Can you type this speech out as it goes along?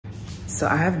So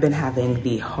I have been having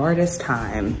the hardest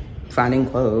time finding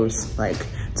clothes like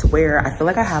to wear. I feel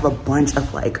like I have a bunch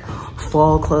of like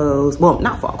fall clothes. Well,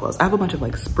 not fall clothes. I have a bunch of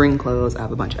like spring clothes. I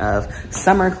have a bunch of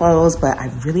summer clothes, but I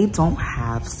really don't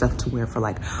have stuff to wear for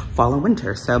like fall and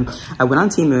winter. So I went on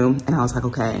Temu and I was like,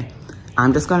 okay,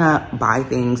 I'm just gonna buy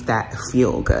things that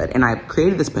feel good. And I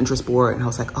created this Pinterest board and I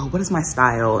was like, oh, what is my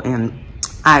style? And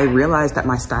I realized that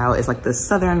my style is like the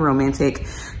Southern romantic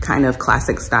kind of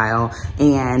classic style.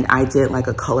 And I did like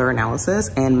a color analysis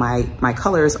and my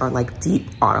colors are like deep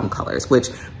autumn colors, which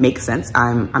makes sense.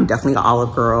 I'm definitely an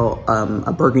olive girl,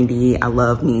 a burgundy. I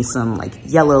love me some like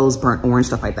yellows, burnt orange,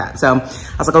 stuff like that. So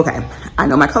I was like, okay, I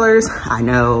know my colors. I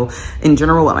know in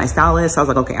general what my style is. So I was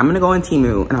like, okay, I'm gonna go on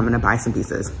Temu and I'm gonna buy some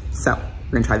pieces. So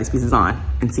we're gonna try these pieces on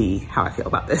and see how I feel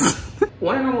about this.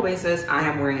 On a normal basis, I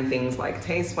am wearing things like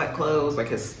Tay's sweat clothes, like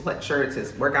his sweatshirts,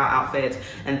 his workout outfits,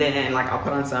 and then like I'll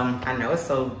put on some, I know it's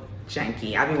so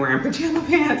janky, I've been wearing pajama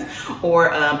pants,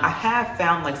 or I have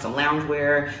found like some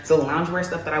loungewear. So the loungewear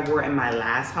stuff that I wore in my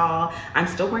last haul, I'm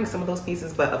still wearing some of those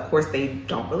pieces, but of course they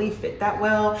don't really fit that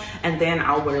well. And then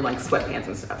I'll wear like sweatpants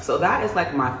and stuff. So that is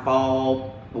like my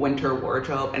fall winter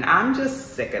wardrobe, and I'm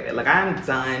just sick of it. Like I'm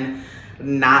done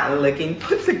not looking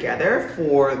put together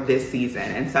for this season.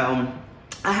 And so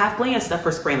I have plenty of stuff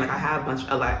for spring. Like I have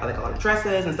a lot of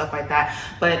dresses and stuff like that,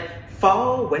 but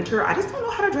fall, winter, I just don't know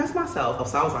how to dress myself.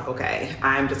 So I was like, okay,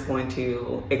 I'm just going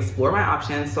to explore my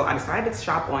options. So I decided to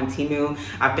shop on Temu.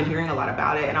 I've been hearing a lot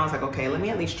about it and I was like, okay, let me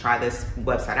at least try this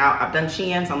website out. I've done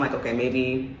Shein, so I'm like, okay,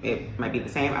 maybe it might be the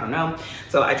same, I don't know.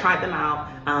 So I tried them out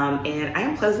and I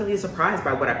am pleasantly surprised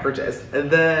by what I purchased.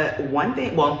 The one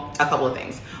thing, well, a couple of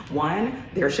things. One,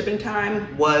 their shipping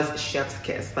time was chef's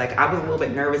kiss. Like I was a little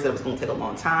bit nervous that it was gonna take a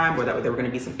long time or that there were gonna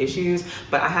be some issues,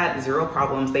 but I had zero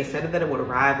problems. They said that it would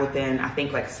arrive within, I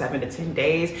think like 7 to 10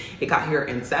 days. It got here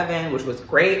in 7, which was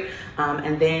great.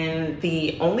 And then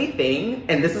the only thing,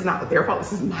 and this is not their fault,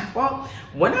 this is my fault.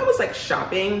 When I was like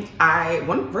shopping,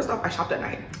 first off, I shopped at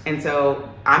night. And so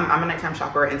I'm a nighttime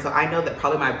shopper. And so I know that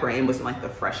probably my brain wasn't like the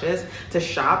freshest to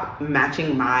shop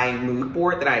matching my mood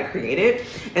board that I created.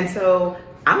 And so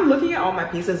I'm looking at all my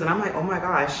pieces and I'm like, oh my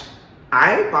gosh,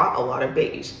 I bought a lot of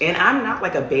beige, and I'm not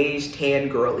like a beige tan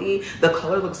girly. The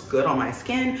color looks good on my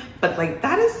skin, but like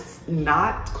that is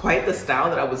not quite the style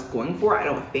that I was going for, I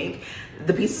don't think.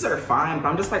 The pieces are fine, but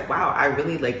I'm just like, wow, I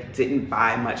really like didn't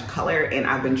buy much color, and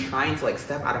I've been trying to like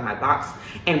step out of my box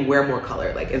and wear more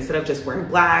color. Like instead of just wearing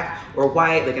black or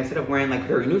white, like instead of wearing like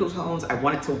very neutral tones, I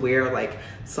wanted to wear like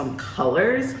some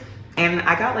colors. And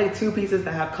I got like 2 pieces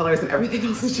that have colors and everything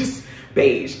else is just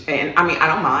beige. And I mean, I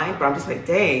don't mind, but I'm just like,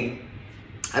 dang,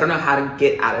 I don't know how to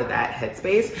get out of that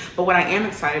headspace. But what I am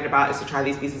excited about is to try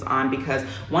these pieces on, because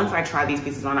once I try these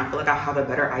pieces on, I feel like I have a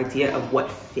better idea of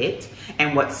what fit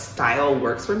and what style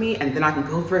works for me. And then I can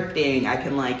go thrifting. I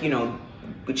can like, you know,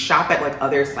 shop at like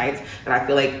other sites that I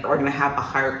feel like are gonna have a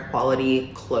higher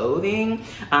quality clothing,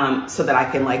 so that I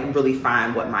can like really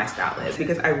find what my style is.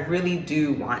 Because I really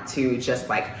do want to just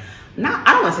like, I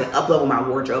don't want to say up level my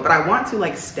wardrobe, but I want to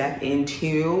like step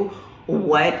into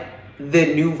what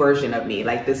the new version of me,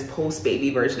 like this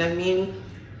post-baby version of me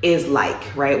is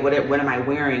like, right? What am I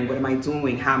wearing? What am I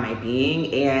doing? How am I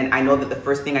being? And I know that the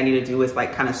first thing I need to do is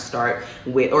like kind of start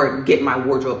with, or get my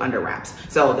wardrobe under wraps.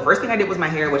 So the first thing I did was my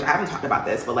hair, which I haven't talked about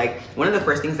this, but like one of the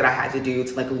first things that I had to do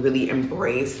to like really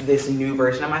embrace this new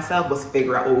version of myself was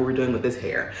figure out what we were doing with this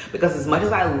hair. Because as much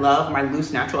as I love my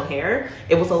loose natural hair,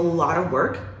 it was a lot of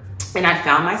work. And I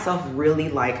found myself really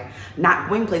like not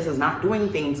going places, not doing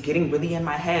things, getting really in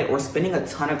my head, or spending a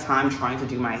ton of time trying to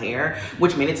do my hair,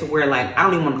 which made it to where like, I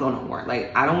don't even want to go no more.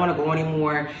 Like, I don't want to go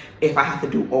anymore if I have to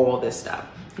do all this stuff.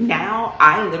 Now,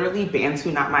 I literally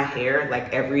bantu knot my hair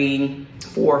like every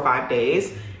 4 or 5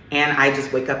 days. And I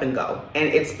just wake up and go. And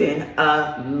it's been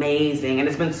amazing. And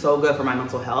it's been so good for my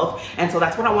mental health. And so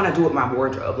that's what I want to do with my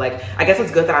wardrobe. Like, I guess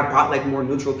it's good that I bought like more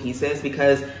neutral pieces,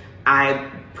 because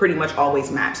I pretty much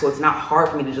always match. So it's not hard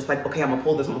for me to just like, okay, I'm gonna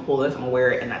pull this, I'm gonna pull this, I'm gonna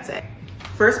wear it, and that's it.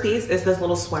 First piece is this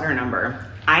little sweater number.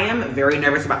 I am very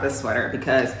nervous about this sweater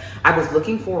because I was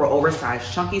looking for an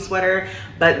oversized chunky sweater,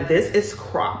 but this is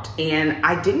cropped, and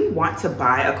I didn't want to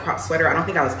buy a cropped sweater. I don't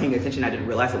think I was paying attention. I didn't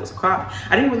realize it was cropped.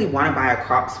 I didn't really want to buy a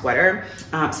cropped sweater.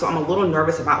 So I'm a little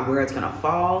nervous about where it's gonna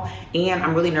fall. And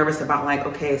I'm really nervous about like,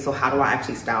 okay, so how do I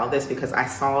actually style this? Because I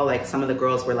saw like some of the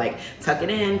girls were like, tuck it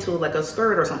into like a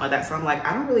skirt or something like that. So I'm like,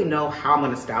 I don't really know how I'm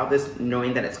gonna style this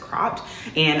knowing that it's cropped.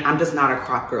 And I'm just not a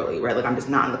crop girly, right? Like I'm just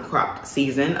not in the cropped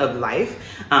season of life.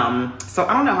 So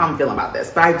I don't know how I'm feeling about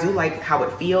this, but I do like how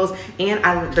it feels.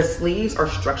 And the sleeves are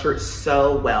structured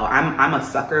so well. I'm a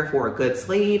sucker for a good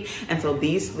sleeve. And so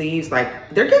these sleeves,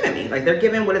 like, they're giving me, like, they're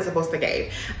giving what it's supposed to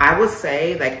give. I would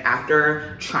say, like,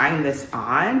 after trying this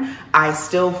on, I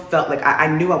still felt like I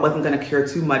knew I wasn't gonna care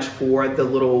too much for the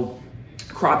little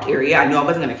cropped area. I knew I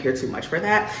wasn't gonna care too much for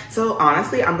that. So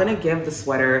honestly, I'm gonna give the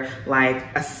sweater like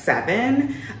a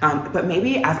 7. But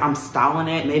maybe as I'm styling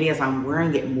it, maybe as I'm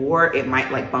wearing it more, it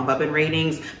might like bump up in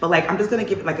ratings. But like, I'm just gonna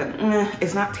give it like a,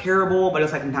 it's not terrible, but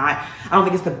it's like not, I don't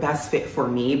think it's the best fit for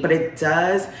me, but it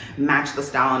does match the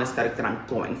style and aesthetic that I'm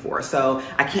going for. So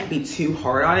I can't be too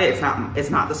hard on it.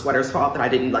 It's not the sweater's fault that I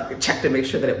didn't like check to make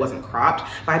sure that it wasn't cropped,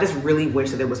 but I just really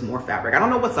wish that there was more fabric. I don't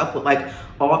know what's up with like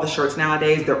all the shirts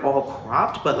nowadays. They're all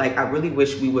cropped, but like I really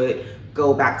wish we would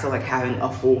go back to like having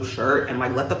a full shirt and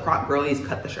like let the crop girlies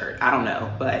cut the shirt. I don't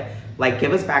know, but like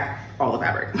give us back all the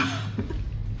fabric.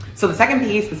 So the second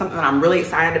piece and something that I'm really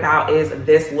excited about is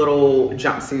this little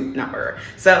jumpsuit number.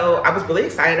 So I was really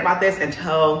excited about this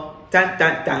until dun,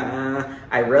 dun, dun,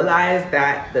 I realized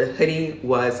that the hoodie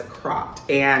was cropped.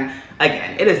 And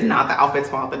again, it is not the outfit's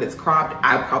fault that it's cropped.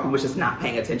 I probably was just not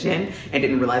paying attention and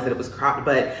didn't realize that it was cropped,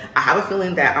 but I have a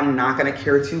feeling that I'm not gonna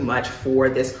care too much for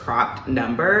this cropped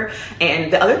number.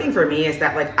 And the other thing for me is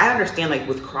that like, I understand like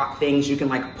with cropped things, you can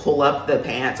like pull up the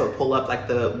pants or pull up like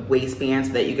the waistband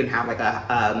so that you can have like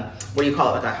a, what do you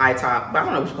call it? Like a high top, but I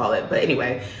don't know what you call it, but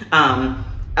anyway,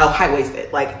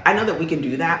 high-waisted. Like, I know that we can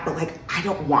do that, but like, I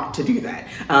don't want to do that.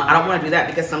 I don't want to do that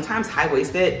because sometimes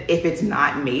high-waisted, if it's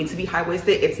not made to be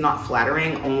high-waisted, it's not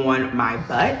flattering on my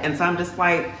butt. And so I'm just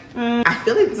like, I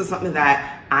feel like this is something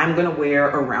that I'm gonna wear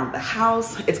around the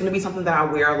house. It's gonna be something that I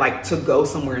wear like to go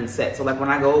somewhere and sit. So like when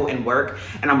I go and work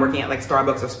and I'm working at like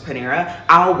Starbucks or Panera,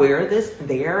 I'll wear this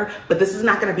there, but this is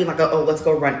not gonna be like a, oh, let's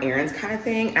go run errands kind of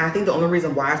thing. And I think the only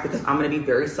reason why is because I'm gonna be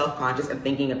very self-conscious and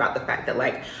thinking about the fact that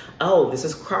like, oh, this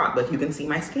is cropped. Like you can see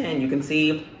my skin, you can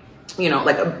see, you know,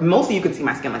 like mostly you can see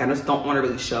my skin. Like I just don't want to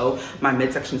really show my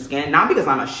midsection skin, not because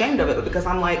I'm ashamed of it, but because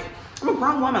I'm like, I'm a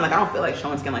grown woman. Like I don't feel like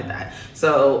showing skin like that.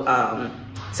 So,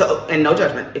 and no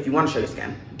judgment. If you want to show your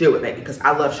skin, do it, baby, because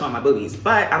I love showing my boobies,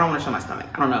 but I don't want to show my stomach.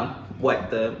 I don't know what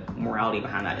the morality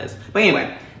behind that is. But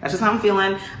anyway, that's just how I'm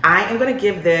feeling. I am gonna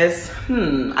give this, I think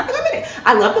I'm in it.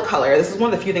 I love the color. This is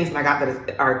one of the few things that I got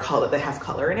that has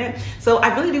color in it. So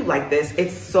I really do like this.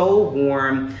 It's so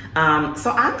warm.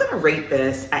 So I'm gonna rate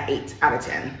this at 8 out of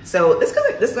 10. So this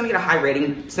is gonna get a high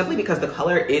rating simply because the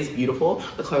color is beautiful.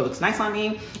 The color looks nice on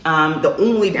me. The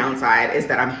only downside is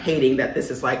that I'm hating that this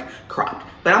is like cropped,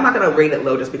 but I'm not gonna rate it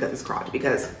low just because it's cropped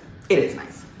because it is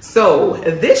nice. So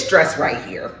this dress right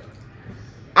here,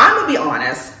 I'm gonna be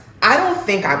honest, I don't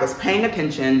think I was paying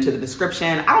attention to the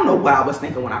description. I don't know what I was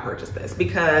thinking when I purchased this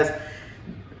because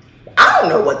I don't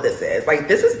know what this is. Like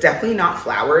this is definitely not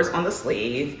flowers on the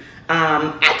sleeve.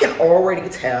 I can already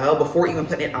tell before even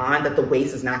putting it on that the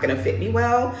waist is not gonna fit me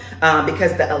well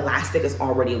because the elastic is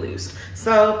already loose.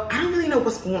 So I don't really know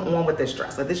what's going on with this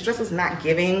dress. Like this dress is not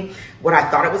giving what I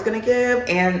thought it was gonna give.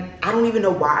 And I don't even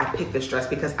know why I picked this dress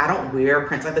because I don't wear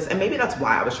prints like this. And maybe that's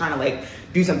why I was trying to like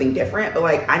do something different, but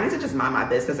like I need to just mind my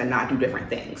business and not do different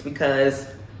things because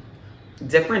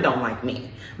different don't like me.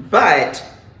 But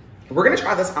we're gonna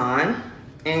try this on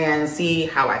and see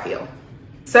how I feel.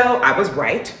 So I was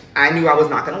right. I knew I was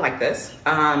not gonna like this.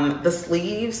 The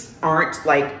sleeves aren't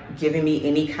like giving me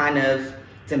any kind of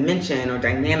dimension or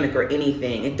dynamic or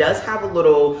anything. It does have a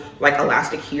little like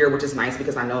elastic here, which is nice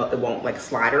because I know it won't like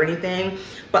slide or anything.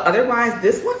 But otherwise,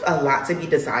 this left a lot to be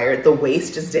desired. The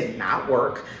waist just did not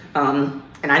work. And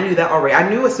I knew that already. I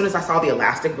knew as soon as I saw the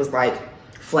elastic was like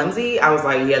flimsy, I was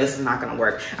like, yeah, this is not gonna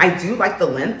work. I do like the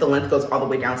length. The length goes all the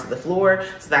way down to the floor,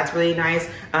 so that's really nice.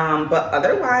 But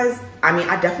otherwise, I mean,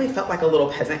 I definitely felt like a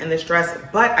little peasant in this dress,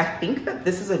 but I think that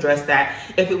this is a dress that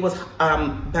if it was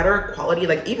better quality,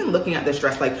 like even looking at this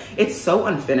dress, like it's so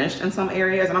unfinished in some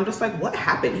areas, and I'm just like, what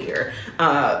happened here?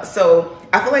 So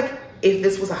I feel like if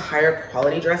this was a higher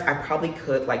quality dress, I probably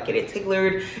could like get it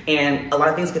tailored and a lot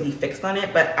of things could be fixed on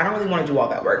it, but I don't really want to do all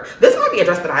that work. This might be a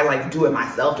dress that I like do it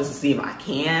myself just to see if I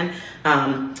can.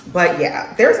 But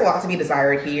yeah, there's a lot to be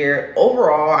desired here.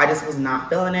 Overall, I just was not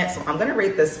feeling it. So I'm gonna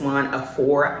rate this one a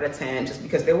 4 out of 10 just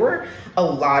because there were a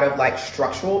lot of like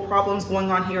structural problems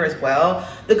going on here as well.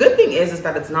 The good thing is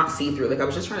that it's not see-through. Like I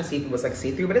was just trying to see if it was like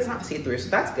see-through, but it's not see-through, so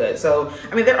that's good. So,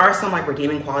 I mean, there are some like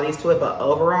redeeming qualities to it, but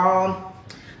overall,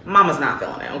 Mama's not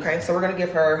feeling it, okay? So we're gonna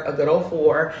give her a good old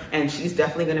 4, and she's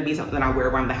definitely gonna be something that I wear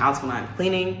around the house when I'm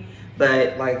cleaning.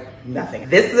 but like nothing.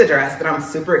 This is a dress that I'm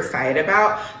super excited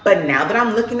about, but now that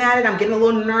I'm looking at it, I'm getting a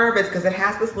little nervous because it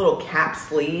has this little cap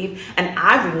sleeve, and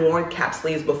I've worn cap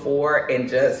sleeves before and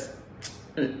just,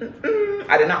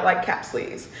 I did not like cap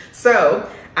sleeves. So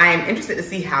I am interested to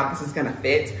see how this is gonna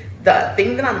fit. The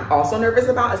thing that I'm also nervous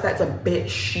about is that it's a bit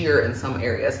sheer in some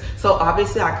areas. So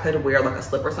obviously I could wear like a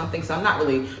slip or something. So I'm not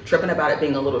really tripping about it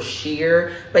being a little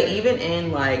sheer, but even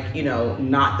in like, you know,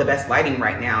 not the best lighting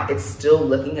right now, it's still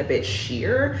looking a bit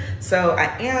sheer. So I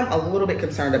am a little bit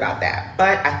concerned about that,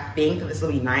 but I think this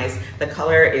will be nice. The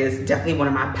color is definitely one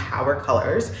of my power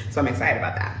colors. So I'm excited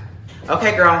about that.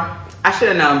 Okay, girl, I should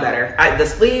have known better. The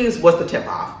sleeves was the tip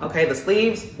off, okay? The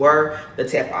sleeves were the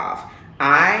tip off.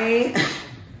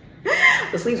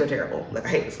 The sleeves are terrible. Like, I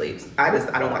hate the sleeves. I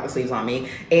don't like the sleeves on me.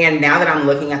 And now that I'm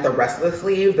looking at the rest of the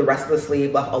sleeve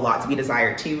left a lot to be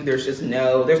desired too. There's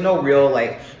no real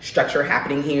like structure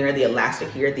happening here. The elastic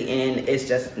here at the end is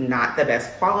just not the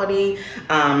best quality.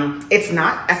 It's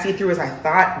not as see-through as I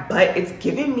thought, but it's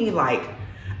giving me like,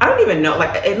 I don't even know,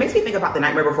 like it makes me think about The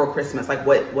Nightmare Before Christmas, like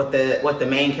what the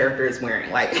main character is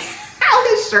wearing. Like how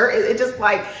his shirt, it just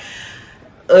like,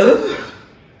 ugh.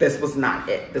 This was not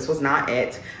it. This was not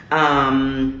it.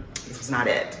 This was not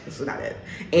it. This was not it.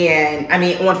 And I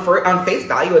mean, on face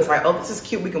value, it's like, oh, this is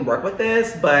cute. We can work with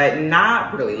this, but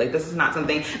not really. Like, this is not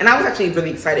something. And I was actually really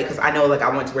excited because I know, like,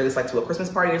 I want to wear this like to a Christmas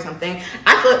party or something.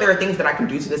 I feel like there are things that I can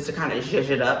do to this to kind of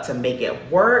zhuzh it up to make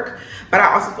it work. But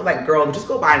I also feel like, girl, just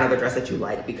go buy another dress that you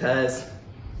like, because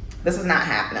this is not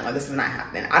happening. Like, this is not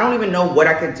happening. I don't even know what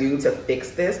I could do to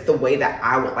fix this the way that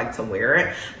I would like to wear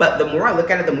it. But the more I look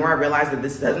at it, the more I realize that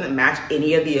this doesn't match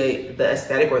any of the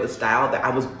aesthetic or the style that I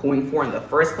was going for in the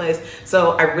first place.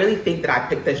 So I really think that I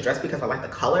picked this dress because I like the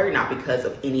color, not because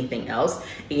of anything else.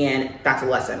 And that's a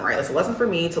lesson, right? It's a lesson for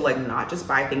me to like not just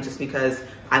buy things just because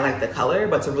I like the color,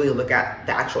 but to really look at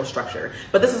the actual structure.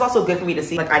 But this is also good for me to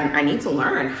see, like, I need to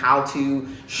learn how to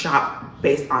shop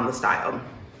based on the style.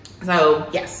 So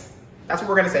yes. That's what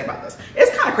we're gonna say about this.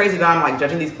 It's kind of crazy that I'm like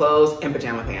judging these clothes in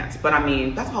pajama pants, but I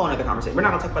mean, that's a whole nother conversation. We're not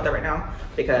gonna talk about that right now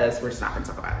because we're just not gonna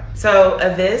talk about it. So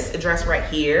this dress right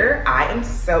here, I am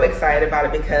so excited about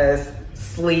it because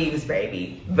sleeves,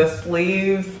 baby. The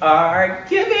sleeves are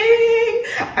giving.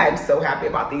 I'm so happy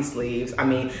about these sleeves. I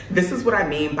mean, this is what I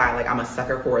mean by like, I'm a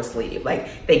sucker for a sleeve.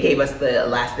 Like, they gave us the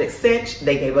elastic cinch.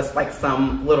 They gave us like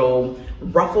some little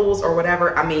ruffles or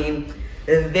whatever. I mean,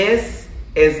 this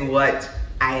is what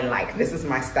I like. This is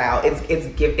my style. It's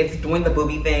doing the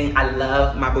boobie thing. I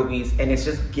love my boobies, and it's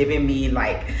just giving me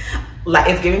like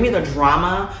it's giving me the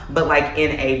drama, but like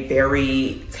in a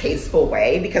very tasteful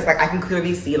way, because like I can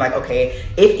clearly see like, okay,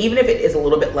 even if it is a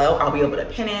little bit low, I'll be able to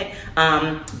pin it.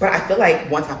 But I feel like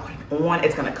once I put it on,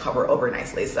 it's gonna cover over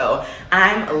nicely. So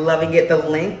I'm loving it. The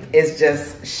length is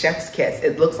just chef's kiss.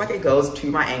 It looks like it goes to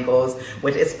my ankles,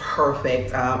 which is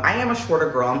perfect. I am a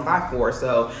shorter girl. I'm 5'4",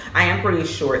 so I am pretty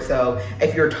short. So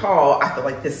if you're tall, I feel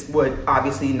like this would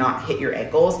obviously not hit your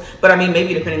ankles. But I mean,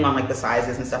 maybe depending on like the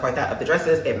sizes and stuff like that of the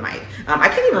dresses, it might. I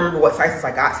can't even remember what sizes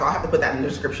I got, so I'll have to put that in the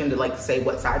description to like say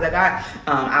what size I got.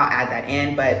 I'll add that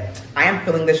in, but I am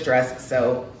feeling this dress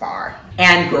so far.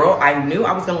 And girl, I knew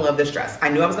I was gonna love this dress. I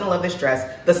knew I was gonna love this dress.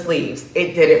 The sleeves,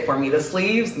 it did it for me. The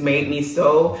sleeves made me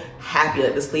so happy.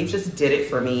 Like, the sleeves just did it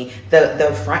for me.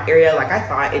 The front area, like I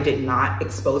thought, it did not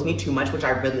expose me too much, which I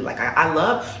really like. I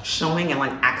love showing and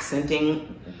like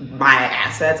accenting my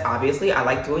assets. Obviously I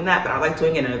like doing that, but I like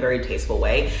doing it in a very tasteful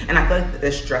way, and I feel like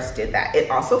this dress did that. It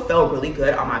also felt really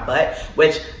good on my butt,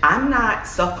 which I'm not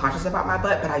self-conscious about my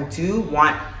butt, but I do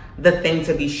want the thing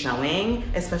to be showing,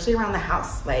 especially around the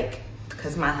house, like,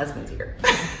 because my husband's here.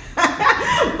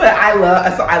 But I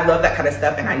love that kind of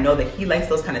stuff, and I know that he likes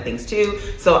those kind of things too.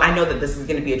 So I know that this is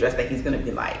gonna be a dress that he's gonna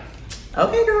be like,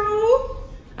 okay girl,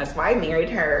 that's why I married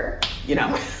her, you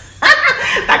know.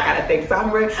 That kind of thing. So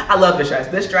I love this dress.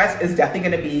 This dress is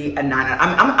definitely gonna be a 9 out.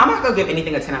 I'm not gonna give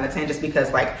anything a 10 out of 10 just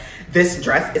because like this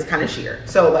dress is kind of sheer.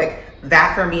 So like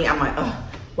that for me, I'm like, oh,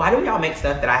 why do y'all make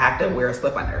stuff that I have to wear a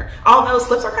slip under? Although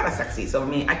slips are kind of sexy. So I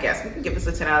mean, I guess we can give this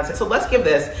a 10 out of 10. So let's give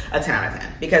this a 10 out of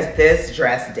 10 because this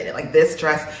dress did it. Like, this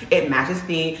dress, it matches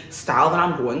the style that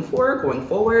I'm going for going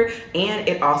forward. And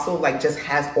it also like just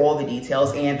has all the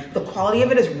details, and the quality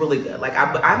of it is really good. Like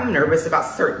I'm nervous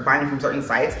about buying from certain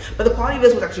sites, but the quality of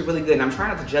this was actually really good. And I'm trying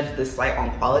not to judge this site on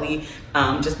quality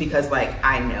just because like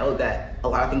I know that a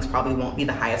lot of things probably won't be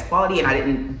the highest quality, and I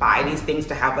didn't buy these things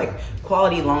to have like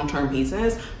quality long-term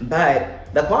pieces, but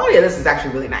the quality of this is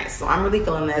actually really nice. So I'm really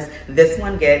feeling this. This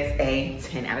one gets a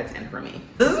 10 out of 10 for me.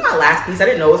 This is my last piece. I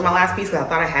didn't know it was my last piece because I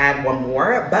thought I had one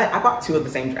more, but I bought two of the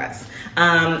same dress.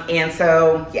 And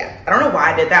so, yeah, I don't know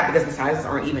why I did that because the sizes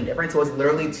aren't even different. So it's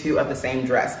literally two of the same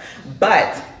dress.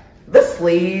 But the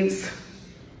sleeves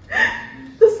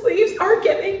are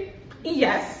giving.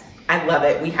 Yes, I love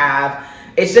it.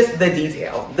 It's just the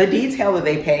detail that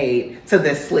they paid to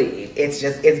this sleeve. It's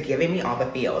giving me all the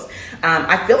feels.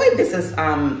 I feel like this is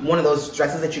one of those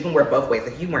dresses that you can wear both ways.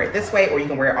 Like you can wear it this way or you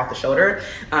can wear it off the shoulder.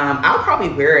 I'll probably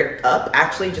wear it up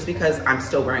actually just because I'm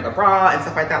still wearing a bra and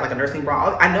stuff like that, like a nursing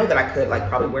bra. I know that I could like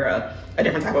probably wear a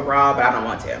different type of bra, but I don't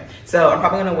want to. So I'm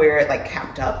probably gonna wear it like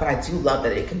capped up, but I do love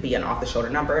that it can be an off the shoulder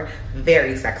number.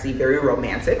 Very sexy, very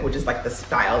romantic, which is like the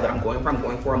style that I'm going for. I'm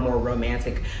going for a more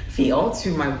romantic feel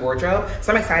to my wardrobe.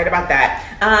 So I'm excited about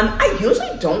that. I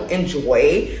usually don't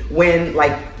enjoy when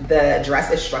like the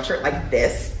dress is structured like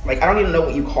this. Like I don't even know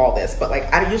what you call this, but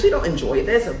like I usually don't enjoy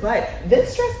this, but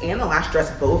this dress and the last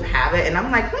dress both have it. And I'm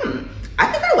like,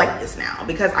 I think I like this now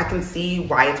because I can see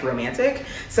why it's romantic.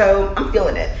 So I'm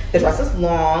feeling it. The dress is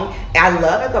long. I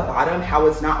love at the bottom how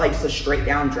it's not like just a straight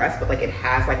down dress, but like it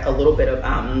has like a little bit of,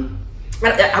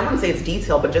 I wouldn't say it's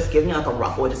detailed, but just gives me like a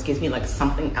ruffle. It just gives me like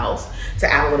something else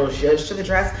to add a little zhuzh to the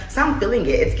dress. So I'm feeling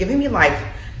it. It's giving me like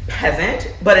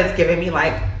peasant, but it's giving me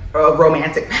like a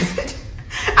romantic peasant.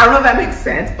 I don't know if that makes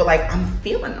sense, but like I'm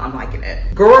liking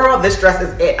it. Girl, this dress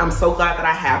is it. I'm so glad that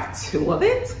I have two of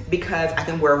it because I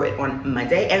can wear it on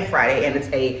Monday and Friday and it's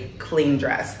a clean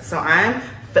dress. So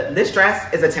this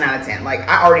dress is a 10 out of 10. Like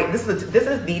this is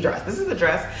the dress. This is the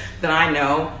dress that I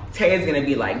know Tay is gonna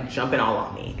be like jumping all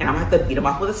on me and I'm gonna have to beat him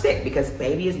off with a stick because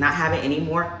baby is not having any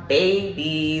more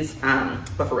babies.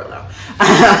 But for real though,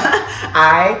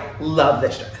 I love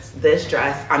this dress. This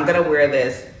dress, I'm gonna wear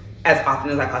this as often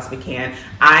as I possibly can.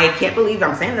 I can't believe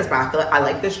I'm saying this, but I feel like I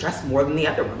like this dress more than the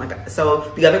other one. Like,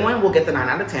 so the other one will get the 9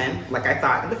 out of 10, like I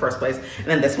thought in the first place, and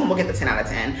then this one will get the 10 out of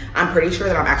 10. I'm pretty sure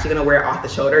that I'm actually gonna wear it off the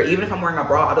shoulder. Even if I'm wearing a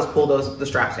bra, I'll just pull the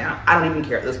straps down. I don't even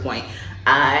care at this point.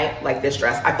 I like this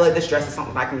dress. I feel like this dress is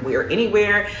something I can wear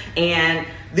anywhere. And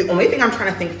the only thing I'm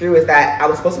trying to think through is that I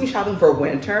was supposed to be shopping for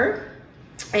winter.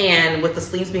 And with the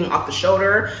sleeves being off the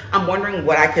shoulder, I'm wondering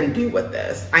what I can do with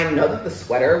this. I know that the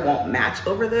sweater won't match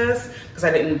over this because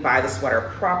I didn't buy the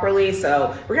sweater properly.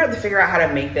 So we're gonna have to figure out how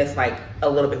to make this like a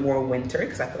little bit more winter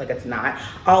because I feel like it's not.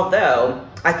 Although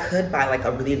I could buy like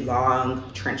a really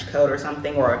long trench coat or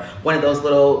something, or one of those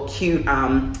little cute,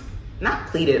 not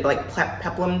pleated, but like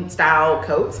peplum style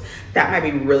coats. That might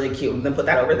be really cute. And then put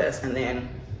that over this and then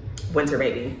winter,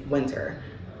 baby, winter.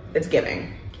 It's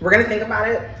giving. We're gonna think about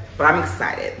it. But I'm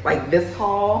excited. Like this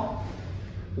haul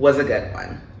was a good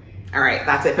one. All right,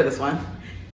 that's it for this one.